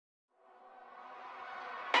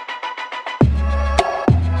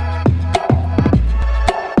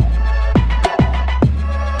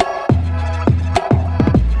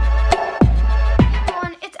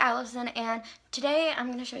and today I'm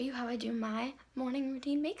going to show you how I do my morning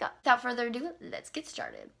routine makeup. Without further ado, let's get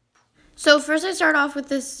started. So first I start off with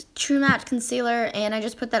this True Match concealer, and I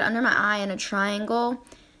just put that under my eye in a triangle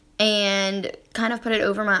and kind of put it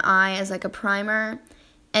over my eye as like a primer.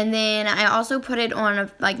 And then I also put it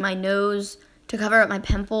on like my nose to cover up my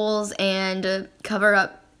pimples and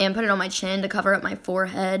put it on my chin to cover up my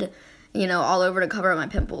forehead, you know, all over to cover up my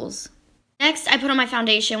pimples. Next, I put on my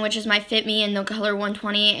foundation, which is my Fit Me in the color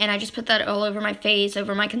 120, and I just put that all over my face,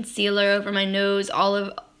 over my concealer, over my nose, all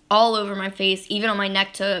over my face, even on my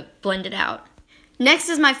neck to blend it out. Next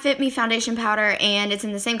is my Fit Me foundation powder, and it's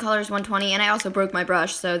in the same color as 120, and I also broke my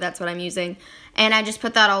brush, so that's what I'm using. And I just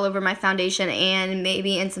put that all over my foundation and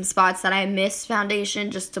maybe in some spots that I missed foundation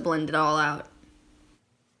just to blend it all out.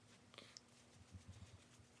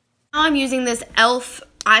 Now I'm using this e.l.f.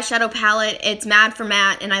 eyeshadow palette. It's Mad for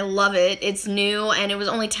Matte, and I love it. It's new, and it was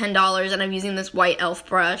only $10, and I'm using this white e.l.f.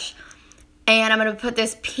 brush. And I'm going to put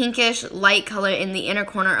this pinkish light color in the inner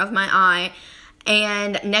corner of my eye.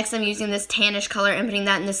 And next I'm using this tannish color and putting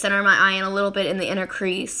that in the center of my eye and a little bit in the inner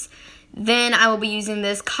crease. Then I will be using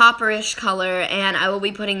this copperish color, and I will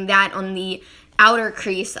be putting that on the outer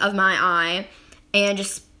crease of my eye and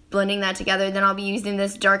just blending that together. Then I'll be using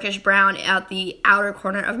this darkish brown at the outer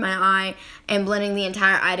corner of my eye and blending the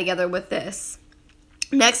entire eye together with this.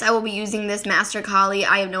 Next, I will be using this Master Collie.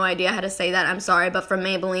 I have no idea how to say that, I'm sorry, but from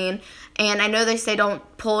Maybelline. And I know they say don't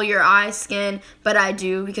pull your eye skin, but I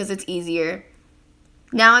do because it's easier.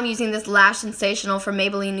 Now I'm using this Lash Sensational from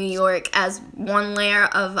Maybelline New York as one layer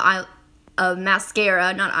of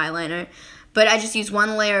mascara, not eyeliner. But I just use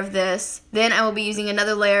one layer of this. Then I will be using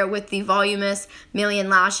another layer with the Voluminous Million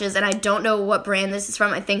Lashes. And I don't know what brand this is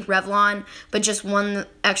from. I think Revlon. But just one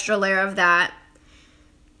extra layer of that.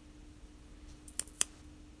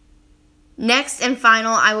 Next and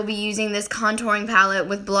final, I will be using this contouring palette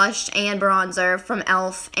with blush and bronzer from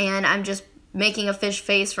e.l.f. And I'm just making a fish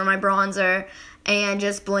face for my bronzer and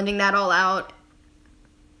just blending that all out.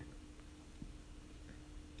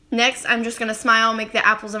 Next, I'm just going to smile, make the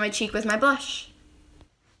apples on my cheek with my blush.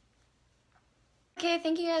 Okay,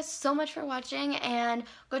 thank you guys so much for watching, and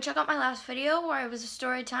go check out my last video where it was a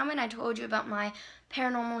story time and I told you about my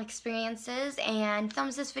paranormal experiences, and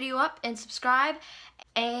thumbs this video up and subscribe,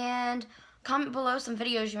 and comment below some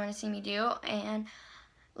videos you want to see me do, and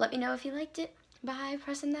let me know if you liked it by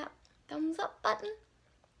pressing that thumbs up button.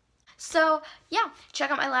 So, yeah,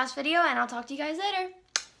 check out my last video, and I'll talk to you guys later.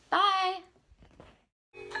 Bye!